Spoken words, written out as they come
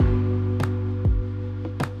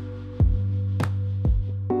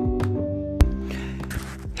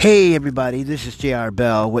Hey everybody, this is JR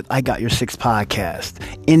Bell with I Got Your Six podcast.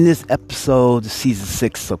 In this episode, season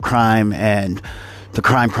 6 of Crime and the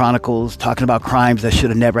Crime Chronicles, talking about crimes that should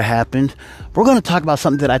have never happened, we're going to talk about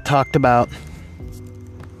something that I talked about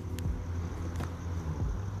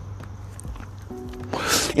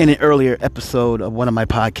in an earlier episode of one of my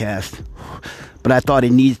podcasts, but I thought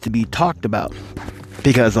it needs to be talked about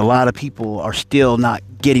because a lot of people are still not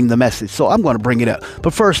getting the message. So I'm going to bring it up.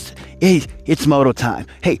 But first, it's moto time.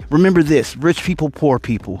 Hey, remember this. Rich people, poor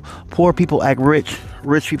people. Poor people act rich.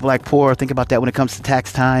 Rich people act poor. Think about that when it comes to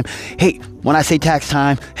tax time. Hey, when I say tax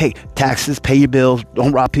time, hey, taxes, pay your bills.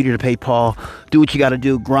 Don't rob Peter to pay Paul. Do what you got to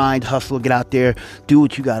do. Grind, hustle, get out there. Do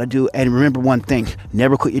what you got to do. And remember one thing.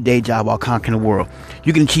 Never quit your day job while conquering the world.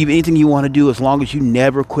 You can achieve anything you want to do as long as you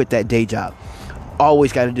never quit that day job.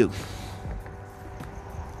 Always got to do.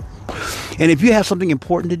 And if you have something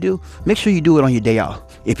important to do, make sure you do it on your day off.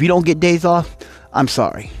 If you don't get days off, I'm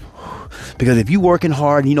sorry. Because if you're working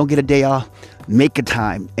hard and you don't get a day off, make a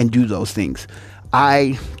time and do those things.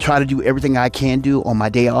 I try to do everything I can do on my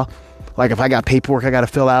day off. Like if I got paperwork I got to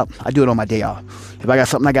fill out, I do it on my day off. If I got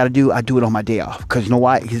something I got to do, I do it on my day off. Because you know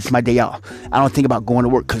why? Because it's my day off. I don't think about going to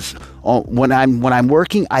work because when I'm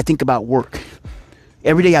working, I think about work.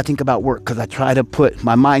 Every day I think about work because I try to put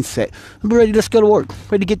my mindset, I'm ready, let's go to work,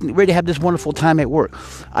 ready to have this wonderful time at work.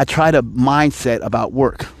 I try to mindset about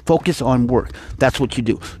work, focus on work. That's what you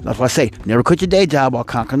do. That's why I say, never quit your day job while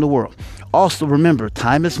conquering the world. Also remember,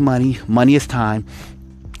 time is money, money is time.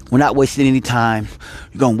 We're not wasting any time.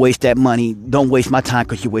 You're going to waste that money. Don't waste my time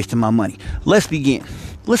because you're wasting my money. Let's begin.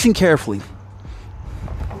 Listen carefully.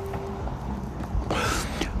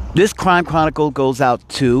 This Crime Chronicle goes out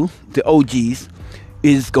to the OGs.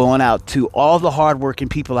 Is going out to all the hardworking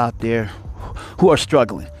people out there who are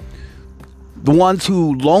struggling. The ones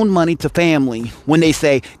who loan money to family when they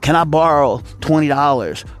say, can I borrow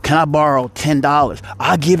 $20? Can I borrow $10?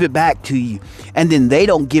 I'll give it back to you. And then they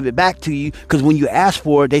don't give it back to you because when you ask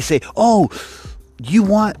for it, they say, oh, you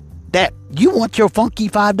want that? You want your funky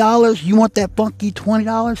 $5? You want that funky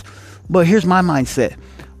 $20? But here's my mindset.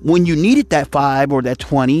 When you needed that 5 or that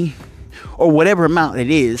 20 or whatever amount it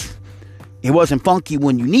is, it wasn't funky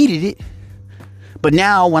when you needed it. But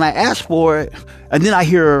now when I ask for it, and then I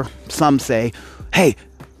hear some say, hey,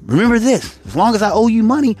 remember this, as long as I owe you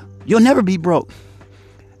money, you'll never be broke.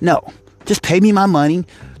 No, just pay me my money.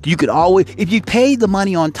 You could always, if you pay the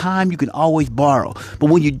money on time, you can always borrow. But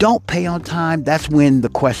when you don't pay on time, that's when the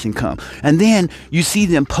question comes. And then you see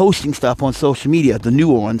them posting stuff on social media, the new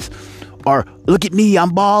ones. Or look at me,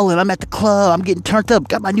 I'm balling, I'm at the club, I'm getting turned up,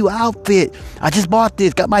 got my new outfit, I just bought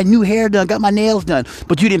this, got my new hair done, got my nails done,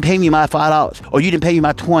 but you didn't pay me my $5 or you didn't pay me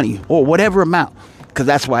my 20 or whatever amount. Because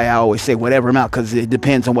that's why I always say whatever amount, because it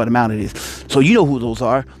depends on what amount it is. So you know who those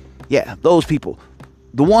are. Yeah, those people.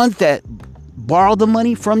 The ones that borrow the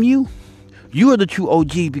money from you, you are the true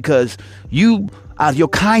OG because you, out of your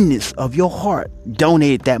kindness of your heart,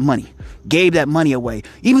 donated that money, gave that money away.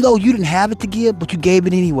 Even though you didn't have it to give, but you gave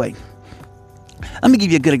it anyway. Let me give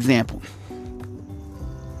you a good example.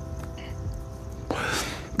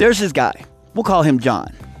 There's this guy. We'll call him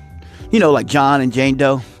John. You know, like John and Jane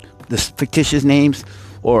Doe, the fictitious names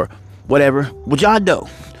or whatever. Well, John Doe.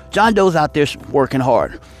 John Doe's out there working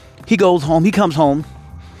hard. He goes home. He comes home.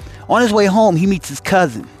 On his way home, he meets his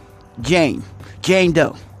cousin, Jane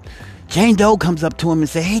Doe. Jane Doe comes up to him and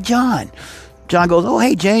says, hey, John. John goes, oh,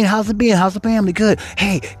 hey, Jane, how's it been? How's the family? Good.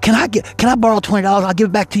 Hey, can I borrow $20? I'll give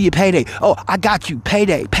it back to you payday. Oh, I got you.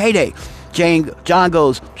 Payday. John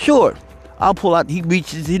goes, sure. I'll pull out. He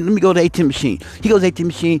reaches, let me go to the ATM machine. He goes to the ATM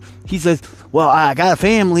machine. He says, well, I got a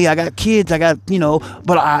family. I got kids. I got,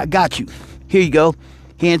 but I got you. Here you go.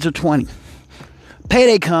 Hands her 20.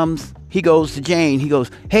 Payday comes. He goes to Jane. He goes,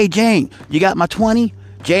 hey, Jane, you got my 20?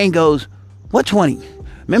 Jane goes, what 20?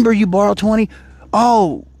 Remember you borrowed 20?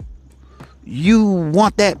 Oh, you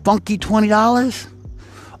want that funky $20?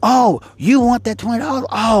 Oh, you want that $20?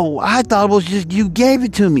 Oh, I thought it was just you gave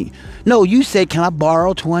it to me. No, you said, can I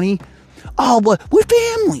borrow 20? Oh, but we're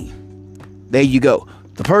family. There you go.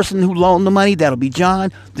 The person who loaned the money, that'll be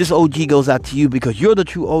John. This OG goes out to you because you're the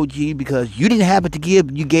true OG because you didn't have it to give,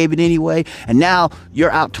 but you gave it anyway. And now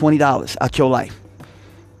you're out $20 out your life.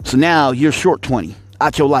 So now you're short 20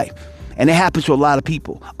 out your life. And it happens to a lot of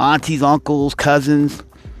people. Aunties, uncles, cousins,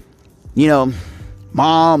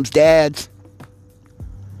 moms, dads.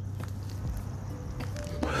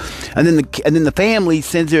 And then the family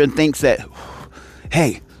sends her and thinks that,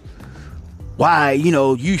 hey, why,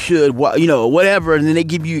 you should, whatever. And then they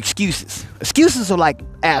give you excuses. Excuses are like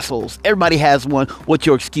assholes. Everybody has one. What's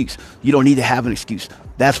your excuse? You don't need to have an excuse.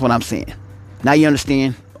 That's what I'm saying. Now you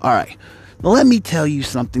understand? All right. Let me tell you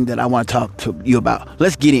something that I want to talk to you about.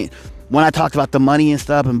 Let's get in. When I talked about the money and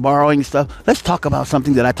stuff and borrowing and stuff, let's talk about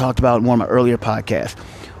something that I talked about in one of my earlier podcasts.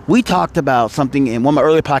 We talked about something in one of my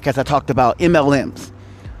earlier podcasts. I talked about MLMs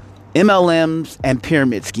and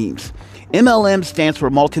pyramid schemes. MLM stands for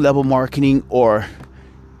multi-level marketing, or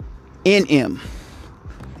NM.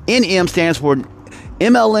 MLM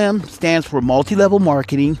stands for multi-level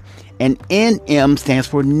marketing, and NM stands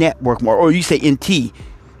for network marketing, or you say NT,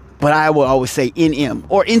 but I will always say NM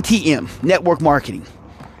or NTM, network marketing.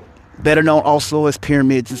 Better known also as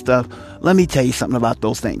pyramids and stuff. Let me tell you something about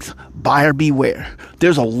those things. Buyer beware.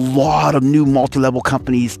 There's a lot of new multi-level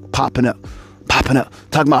companies popping up,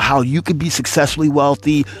 talking about how you could be successfully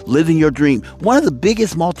wealthy, living your dream. One of the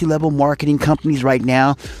biggest multi-level marketing companies right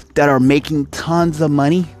now that are making tons of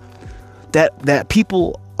money, that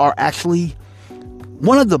people are actually,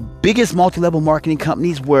 one of the biggest multi-level marketing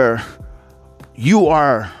companies where you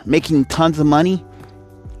are making tons of money,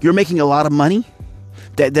 you're making a lot of money,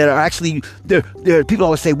 that are actually, there people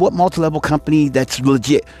always say, what multi-level company that's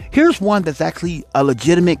legit? Here's one that's actually a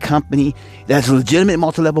legitimate company, that's a legitimate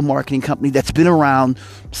multi-level marketing company that's been around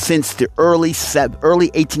since the early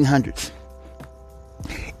 1800s.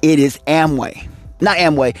 It is Amway. Not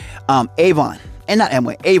Amway, Avon. And not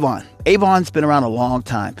Amway, Avon. Avon's been around a long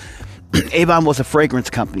time. Avon was a fragrance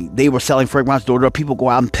company. They were selling fragrance door to door. People go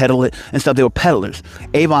out and peddle it and stuff. They were peddlers.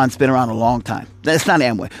 Avon's been around a long time. That's not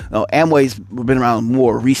Amway. No, Amway's been around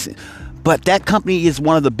more recent. But that company is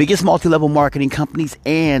one of the biggest multi-level marketing companies.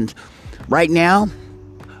 And right now,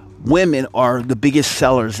 women are the biggest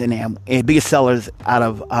sellers biggest sellers out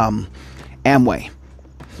of Amway.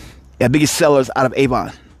 Yeah, biggest sellers out of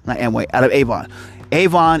Avon. Not Amway, out of Avon.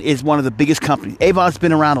 Avon is one of the biggest companies. Avon's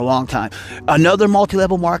been around a long time. Another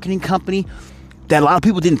multi-level marketing company that a lot of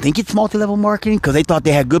people didn't think it's multi-level marketing because they thought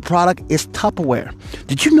they had good product is Tupperware.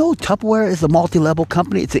 Did you know Tupperware is a multi-level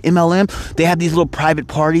company? It's an MLM. They have these little private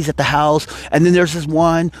parties at the house. And then there's this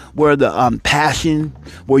one where the Passion,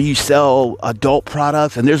 where you sell adult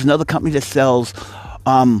products. And there's another company that sells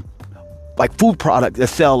like food products that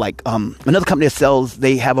sell, like another company that sells,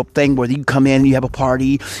 they have a thing where you come in and you have a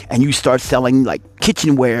party and you start selling like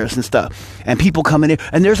kitchenwares and stuff, and people come in there.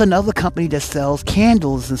 And there's another company that sells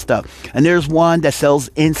candles and stuff, and there's one that sells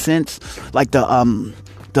incense, like the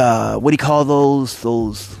what do you call those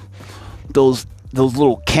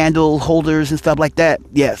little candle holders and stuff like that.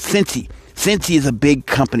 Yeah, Scentsy is a big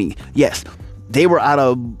company. Yes, they were out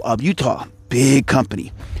of Utah. Big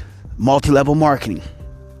company, multi-level marketing.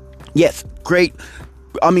 Yes, great.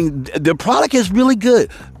 I mean, their product is really good.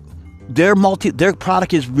 Their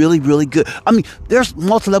product is really, really good. I mean, there's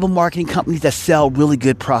multi-level marketing companies that sell really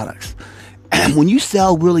good products. And when you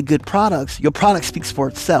sell really good products, your product speaks for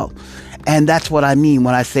itself. And that's what I mean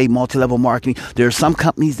when I say multi-level marketing. There are some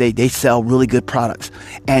companies, they sell really good products.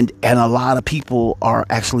 And a lot of people are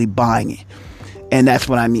actually buying it. And that's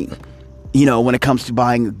what I mean. You know, when it comes to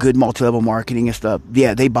buying good multi-level marketing and stuff,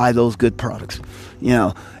 yeah, they buy those good products, you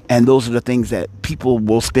know, and those are the things that people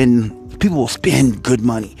will spend good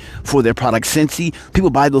money for their products. Scentsy,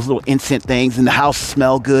 people buy those little incense things and the house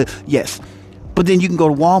smell good. Yes. But then you can go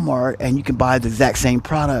to Walmart and you can buy the exact same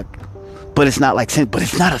product, but it's not like but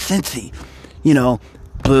it's not a Scentsy, you know.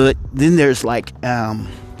 But then there's like,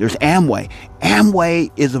 there's Amway. Amway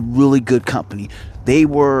is a really good company. They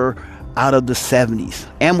were out of the 70s.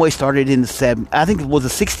 Amway started in the 70s. I think it was the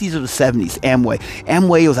 60s or the 70s.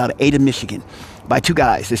 Amway was out of Ada, Michigan, by two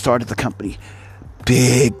guys. They started the company.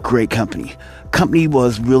 Big, great company. Company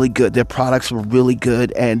was really good. Their products were really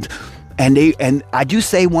good, and I do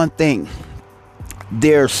say one thing.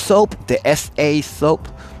 Their soap, the SA soap,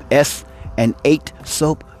 S and 8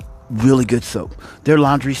 soap, really good soap. Their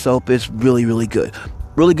laundry soap is really, really good.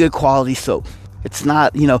 Really good quality soap. It's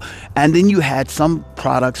not, you know, and then you had some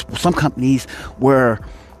products, some companies where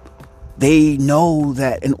they know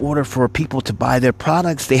that in order for people to buy their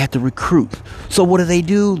products, they have to recruit. So what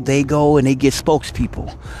do? They go and they get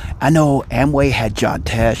spokespeople. I know Amway had John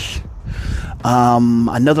Tesh.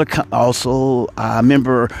 Also, I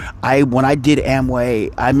remember when I did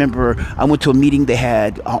Amway, I remember I went to a meeting they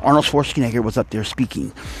had, Arnold Schwarzenegger was up there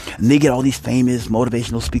speaking, and they get all these famous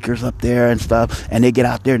motivational speakers up there and stuff, and they get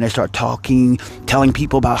out there and they start talking, telling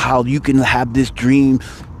people about how you can have this dream,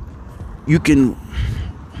 you can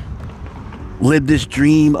live this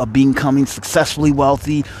dream of becoming successfully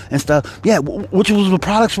wealthy and stuff. Yeah, which was the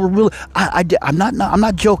products were really. I'm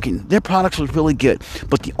not joking. Their products was really good.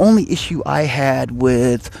 But the only issue I had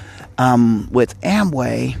with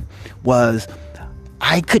Amway was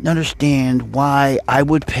I couldn't understand why I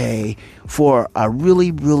would pay for a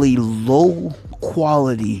really, really low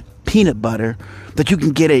quality peanut butter that you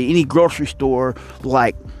can get at any grocery store,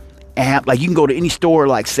 like you can go to any store,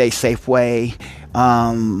 like say Safeway,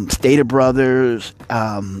 Stater Brothers,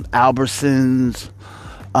 Albertsons.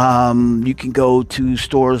 You can go to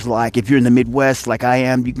stores like, if you're in the Midwest like I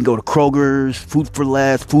am, you can go to Kroger's, Food for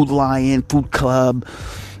Less, Food Lion, Food Club,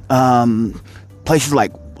 places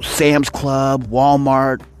like Sam's Club,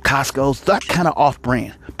 Walmart, Costco's, that kind of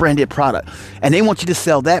branded product. And they want you to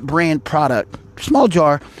sell that brand product, small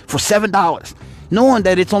jar, for $7, knowing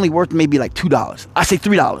that it's only worth maybe like $2. I say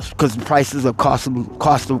 $3 because the prices of cost of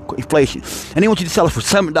inflation. And they want you to sell it for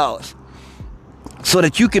 $7 so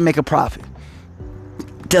that you can make a profit.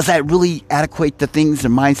 Does that really adequate the things, the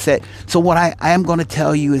mindset? So what I am going to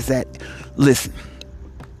tell you is that, listen,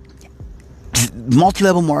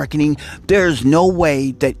 multi-level marketing, there's no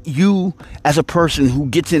way that you as a person who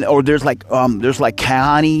gets in, or there's like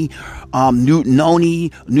Kyani, Noni,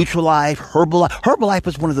 Nutrilife, Herbalife. Herbalife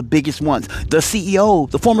is one of the biggest ones. The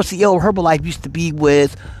former CEO of Herbalife used to be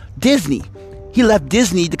with Disney. He left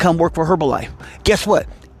Disney to come work for Herbalife. Guess what?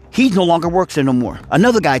 He no longer works there no more.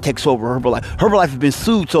 Another guy takes over Herbalife. Herbalife has been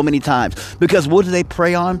sued so many times because what do they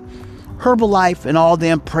prey on? Herbalife and all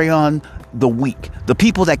them prey on the weak, the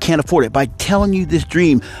people that can't afford it, by telling you this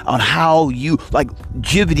dream on how you, like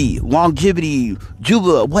longevity,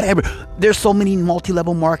 Jubila, whatever. There's so many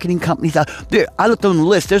multi-level marketing companies out there. I looked on the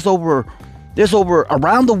list. There's over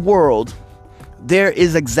around the world, there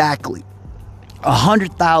is exactly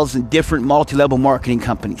 100,000 different multi-level marketing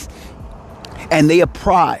companies. And they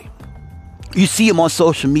apply. You see them on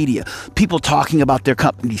social media. People talking about their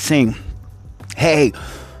company saying, hey,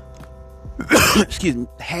 excuse me,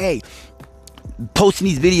 hey, posting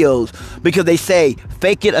these videos because they say,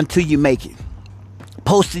 fake it until you make it.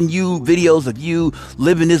 Posting you videos of you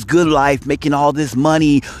living this good life, making all this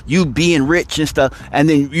money, you being rich and stuff. And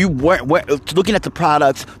then you weren't looking at the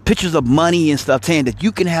products, pictures of money and stuff, saying that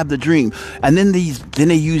you can have the dream. And then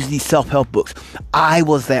they use these self-help books. I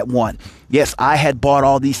was that one. Yes, I had bought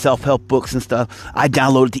all these self-help books and stuff. I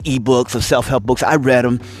downloaded the ebooks of self-help books. I read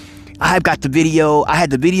them. I've got the video. I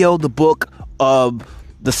had the video, the book of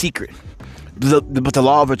The Secret, the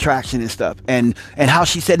law of attraction and stuff. And how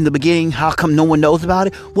she said in the beginning, how come no one knows about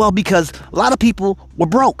it? Well, because a lot of people were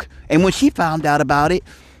broke. And when she found out about it,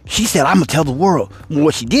 she said, I'm going to tell the world. Well,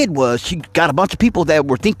 what she did was she got a bunch of people that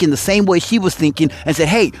were thinking the same way she was thinking and said,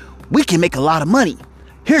 hey, we can make a lot of money.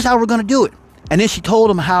 Here's how we're going to do it. And then she told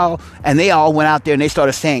them how, and they all went out there and they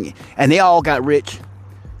started saying it. And they all got rich.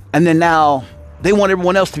 And then now they want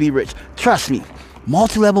everyone else to be rich. Trust me,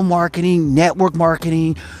 multi-level marketing, network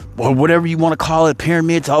marketing, or whatever you want to call it,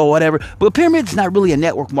 pyramids or whatever. But pyramids is not really a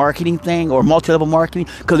network marketing thing or multi-level marketing,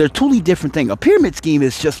 because they're totally different things. A pyramid scheme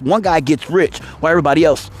is just one guy gets rich while everybody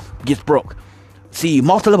else gets broke. See,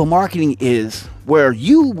 multi-level marketing is where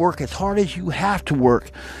you work as hard as you have to work,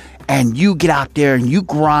 and you get out there and you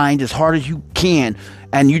grind as hard as you can,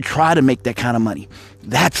 and you try to make that kind of money.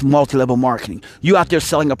 That's multi-level marketing. You out there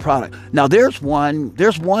selling a product. Now there's one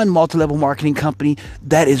multi-level marketing company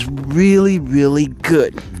that is really, really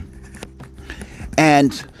good.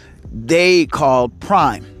 And they called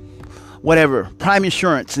Prime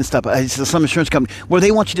Insurance and stuff. It's some insurance company where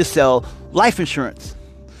they want you to sell life insurance,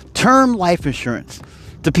 term life insurance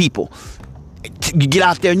to people. You get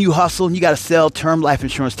out there and you hustle, and you got to sell term life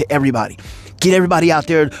insurance to everybody. Get everybody out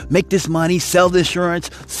there, make this money, sell the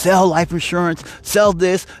insurance, sell life insurance, sell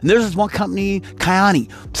this. And there's this one company,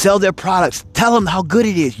 Kyani, sell their products. Tell them how good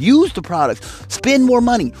it is. Use the products. Spend more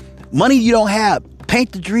money. Money you don't have.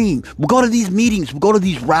 Paint the dream. We'll go to these meetings. We'll go to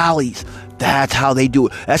these rallies. That's how they do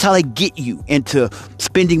it. That's how they get you into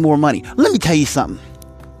spending more money. Let me tell you something.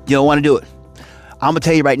 You don't want to do it. I'm going to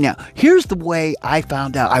tell you right now. Here's the way I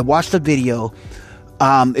found out. I watched a video.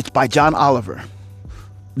 It's by John Oliver.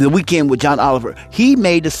 The Weekend with John Oliver. He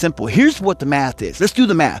made it simple. Here's what the math is. Let's do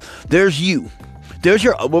the math. There's you. There's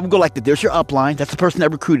your, we'll go like that. There's your upline. That's the person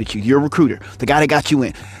that recruited you. You're a recruiter. The guy that got you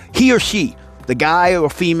in. He or she, the guy or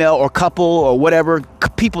female or couple or whatever,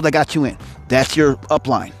 people that got you in. That's your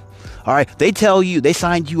upline. All right. They tell you, they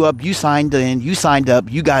signed you up. You signed in. You signed up.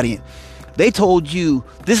 You got in. They told you,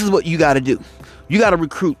 this is what you got to do. You got to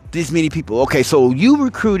recruit this many people. Okay. So you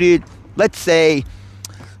recruited, let's say,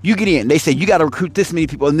 you get in. They say you got to recruit this many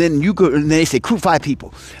people, and then you go, and then they say recruit 5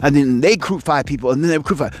 people, and then they recruit 5 people, and then they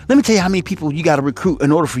recruit 5. Let me tell you how many people you got to recruit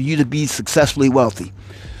in order for you to be successfully wealthy.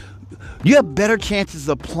 You have better chances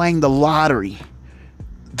of playing the lottery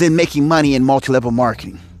than making money in multi-level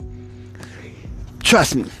marketing.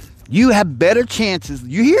 Trust me, you have better chances.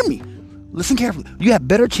 You hear me? Listen carefully. You have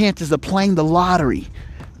better chances of playing the lottery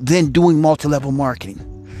than doing multi-level marketing.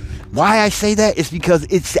 Why I say that is because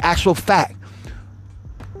it's the actual fact.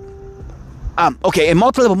 Okay, in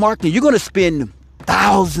multi-level marketing, you're going to spend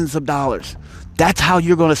thousands of dollars. That's how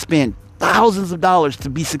you're going to spend thousands of dollars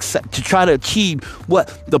to be success, to try to achieve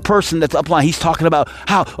what the person that's upline, he's talking about.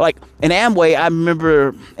 How, like in Amway, I remember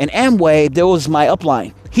in Amway, there was my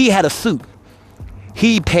upline. He had a suit.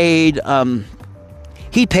 He paid at the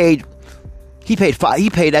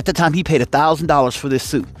time, he paid $1,000 for this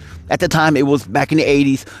suit. At the time, it was back in the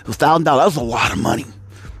 80s, it was $1,000. That was a lot of money.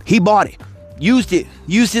 He bought it.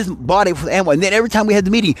 Bought it for Amway. And then every time we had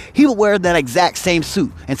the meeting, he would wear that exact same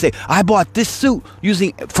suit and say, I bought this suit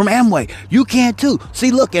from Amway. You can too.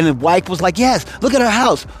 See, look. And the wife was like, yes, look at our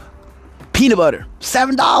house. Peanut butter,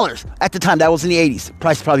 $7. At the time, that was in the 80s.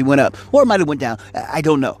 Price probably went up. Or it might have went down. I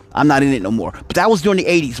don't know. I'm not in it no more. But that was during the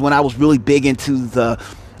 80s when I was really big into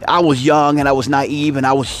I was young and I was naive and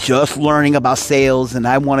I was just learning about sales, and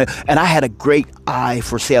I had a great eye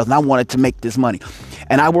for sales, and I wanted to make this money.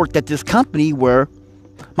 And I worked at this company where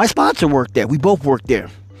my sponsor worked there. We both worked there.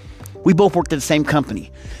 We both worked at the same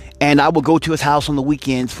company. And I would go to his house on the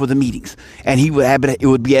weekends for the meetings. And it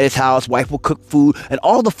would be at his house. Wife would cook food. And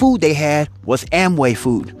all the food they had was Amway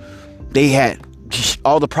food. They had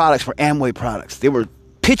all the products were Amway products. They were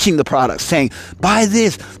pitching the products, saying, buy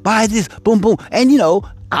this, boom, boom. And,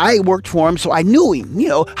 I worked for him, so I knew him.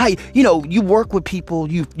 You work with people,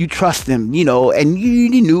 you trust them, and I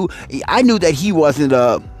knew that he wasn't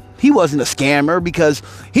a scammer, because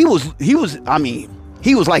he was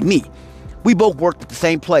like me. We both worked at the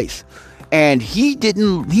same place, and he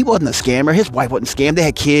wasn't a scammer. His wife wasn't scammed. They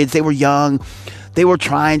had kids. They were young. They were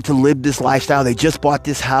trying to live this lifestyle. They just bought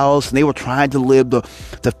this house, and they were trying to live the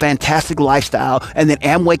fantastic lifestyle. And then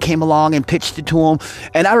Amway came along and pitched it to them.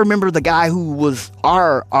 And I remember the guy who was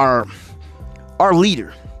our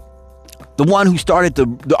leader, the one who started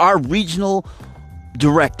our regional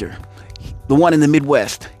director, the one in the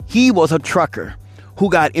Midwest. He was a trucker who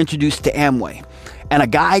got introduced to Amway. And a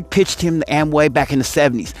guy pitched him to Amway back in the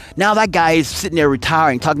 70s. Now that guy is sitting there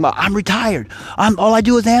retiring, talking about, I'm retired. All I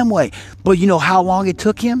do is Amway. But you know how long it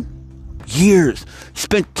took him? Years. He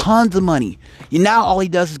spent tons of money. Now all he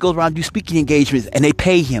does is goes around and do speaking engagements, and they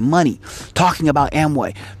pay him money talking about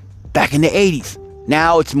Amway. Back in the 80s.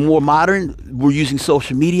 Now it's more modern. We're using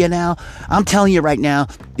social media now. I'm telling you right now,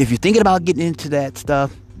 if you're thinking about getting into that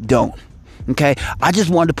stuff, don't. Okay? I just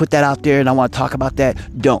wanted to put that out there, and I want to talk about that.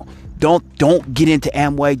 Don't get into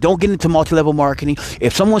Amway. Don't get into multi-level marketing.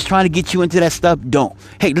 If someone's trying to get you into that stuff, don't.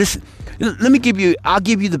 Hey, listen. I'll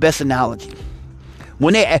give you the best analogy.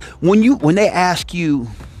 When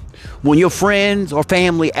your friends or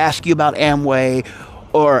family ask you about Amway,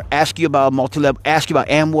 or ask you about multi-level, ask you about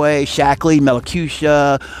Amway, Shaklee,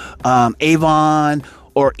 Melocutia, Avon,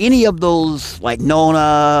 or any of those like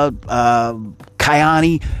Nona,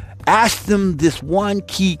 Kyani, ask them this one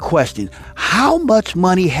key question. How much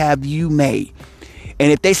money have you made?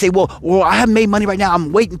 And if they say, well, I haven't made money right now,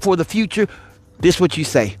 I'm waiting for the future, this is what you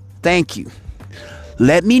say. Thank you.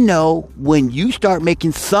 Let me know when you start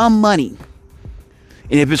making some money.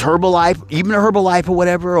 And if it's Herbalife, even a Herbalife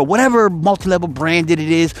or whatever multi-level brand that it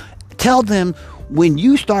is, tell them when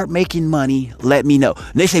you start making money, let me know.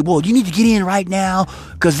 And they say, well, you need to get in right now,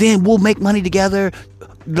 because then we'll make money together.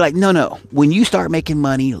 Like, no. When you start making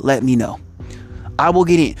money, let me know. I will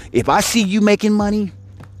get in. If I see you making money,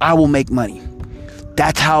 I will make money.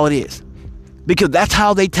 That's how it is. Because that's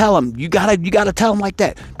how they tell them. You gotta tell them like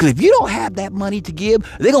that. Because if you don't have that money to give,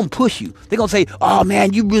 they're gonna push you. They're gonna say, oh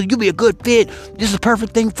man, you'll be a good fit. This is a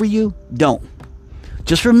perfect thing for you. Don't.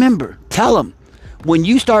 Just remember, tell them, when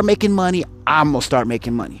you start making money, I'm gonna start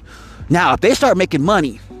making money. Now, if they start making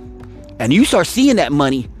money and you start seeing that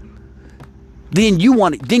money, then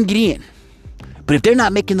then get in. But if they're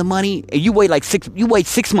not making the money and you wait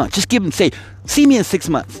 6 months, just give them, say, see me in 6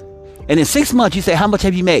 months. And in 6 months, you say, how much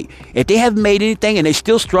have you made? If they haven't made anything and they're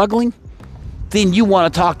still struggling, then you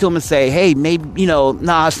want to talk to them and say, hey, maybe, it's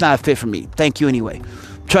not a fit for me. Thank you anyway.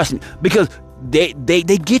 Trust me. Because they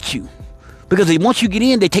get you. Because once you get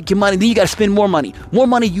in, they take your money. Then you got to spend more money. More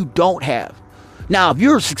money you don't have. Now, if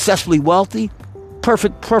you're successfully wealthy,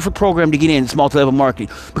 perfect program to get in is multi-level marketing.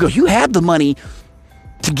 Because you have the money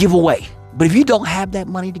to give away. But if you don't have that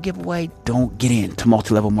money to give away, don't get into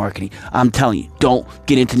multi-level marketing. I'm telling you, don't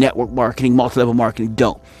get into network marketing, multi-level marketing.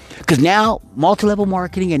 Don't. Because now multi-level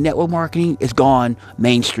marketing and network marketing is gone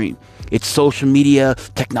mainstream. It's social media,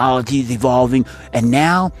 technology is evolving. And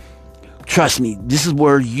now, trust me, this is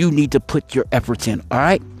where you need to put your efforts in. All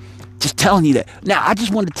right? Just telling you that. Now, I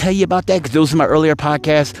just wanted to tell you about that because those are my earlier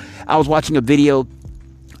podcasts. I was watching a video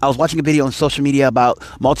on social media about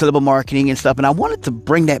multi-level marketing and stuff, and I wanted to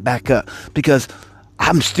bring that back up because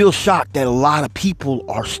I'm still shocked that a lot of people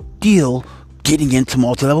are still getting into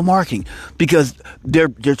multi-level marketing because they're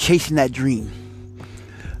chasing that dream.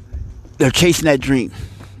 They're chasing that dream.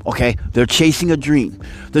 Okay, they're chasing a dream.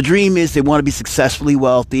 The dream is they want to be successfully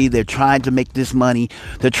wealthy. They're trying to make this money.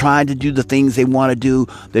 They're trying to do the things they want to do.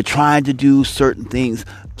 They're trying to do certain things.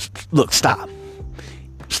 Look, stop.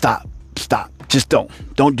 Just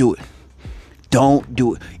don't do it. Don't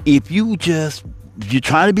do it. If you're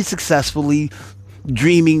trying to be successfully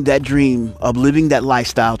dreaming that dream of living that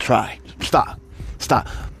lifestyle, try. Stop.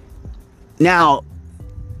 Now,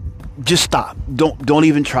 just stop. Don't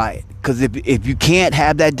even try it. Because if you can't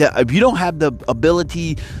have that, if you don't have the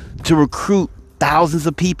ability to recruit thousands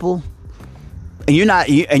of people,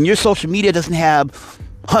 and your social media doesn't have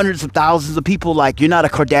hundreds of thousands of people, like you're not a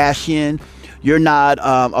Kardashian, you're not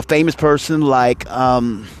a famous person like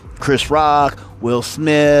Chris Rock, Will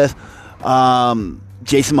Smith,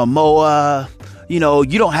 Jason Momoa. You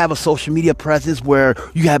don't have a social media presence where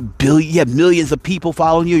you have millions of people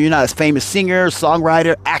following you. You're not a famous singer,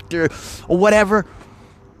 songwriter, actor, or whatever.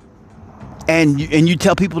 And you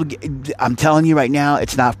tell people I'm telling you right now,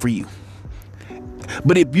 it's not for you.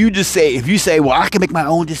 But if you say, well, I can make my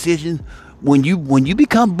own decision. When you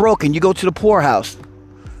become broke and you go to the poorhouse,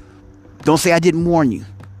 don't say I didn't warn you.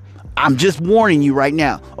 I'm just warning you right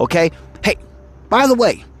now. Okay. Hey, by the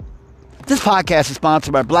way, this podcast is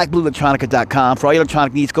sponsored by blackblueelectronica.com. For all your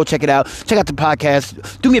electronic needs, go check it out. Check out the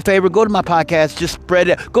podcast. Do me a favor, go to my podcast, just spread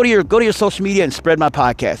it. Go to your social media and spread my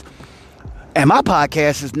podcast. And my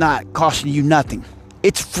podcast is not costing you nothing.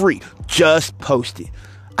 It's free. Just post it.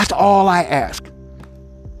 That's all I ask.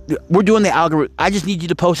 We're doing the algorithm. I just need you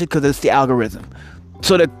to post it because it's the algorithm.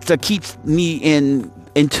 So that keeps me in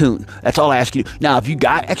tune. That's all I ask you. Now, if you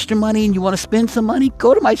got extra money and you want to spend some money,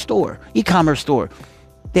 go to my store, e-commerce store.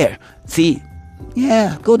 There. See?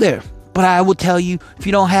 Yeah, go there. But I will tell you, if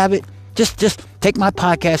you don't have it, just take my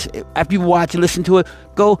podcast. After you watch and listen to it,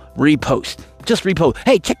 go repost. Just repost.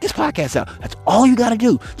 Hey, check this podcast out. That's all you got to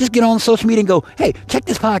do. Just get on social media and go, hey, check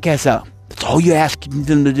this podcast out. That's all you ask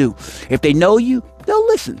them to do. If they know you, they'll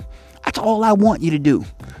listen. That's all I want you to do.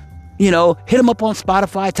 Hit them up on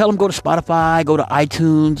Spotify. Tell them go to Spotify, go to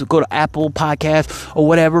iTunes, go to Apple Podcasts or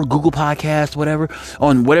whatever, Google Podcasts, whatever,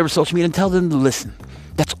 on whatever social media, and tell them to listen.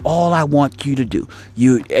 That's all I want you to do.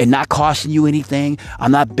 And not costing you anything.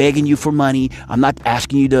 I'm not begging you for money. I'm not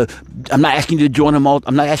asking you to join I'm not asking you to join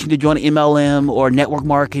an MLM or network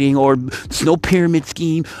marketing or no pyramid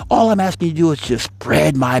scheme. All I'm asking you to do is just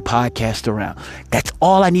spread my podcast around. That's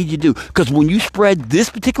all I need you to do. Because when you spread this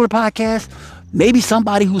particular podcast, maybe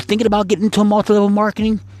somebody who's thinking about getting into multi-level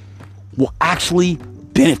marketing will actually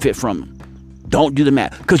benefit from it. Don't do the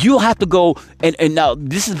math. Because you'll have to go, and now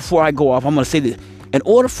this is before I go off, I'm going to say this. In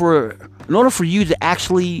order for you to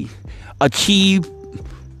actually achieve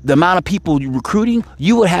the amount of people you're recruiting,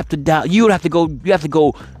 you have to go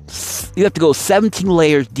 17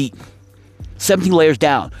 layers deep, 17 layers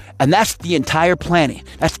down, and that's the entire planet.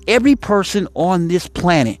 That's every person on this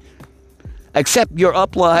planet, except your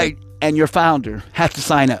upline and your founder, has to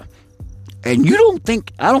sign up. And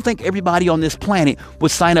I don't think everybody on this planet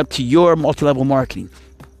would sign up to your multi-level marketing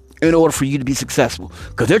in order for you to be successful,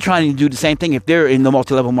 because they're trying to do the same thing if they're in the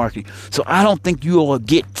multi-level marketing. So I don't think you will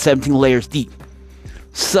get 17 layers deep.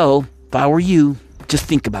 So if I were you, just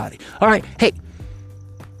think about it. All right. Hey,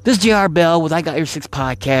 this is JR Bell with I Got Your Six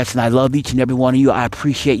podcast, and I love each and every one of you. I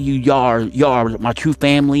appreciate you. Y'all are my true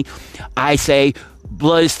family. I say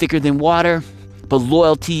blood is thicker than water, but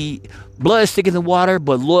loyalty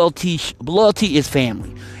is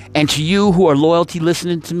family. And to you who are loyalty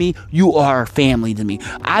listening to me, you are family to me.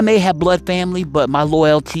 I may have blood family, but my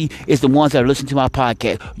loyalty is the ones that are listening to my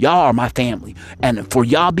podcast. Y'all are my family. And for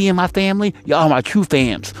y'all being my family, y'all are my true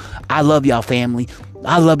fams. I love y'all family.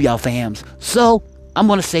 I love y'all fams. So I'm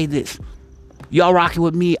going to say this. Y'all rocking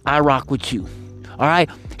with me, I rock with you. All right?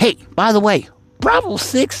 Hey, by the way, Bravo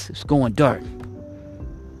 6 is going dark.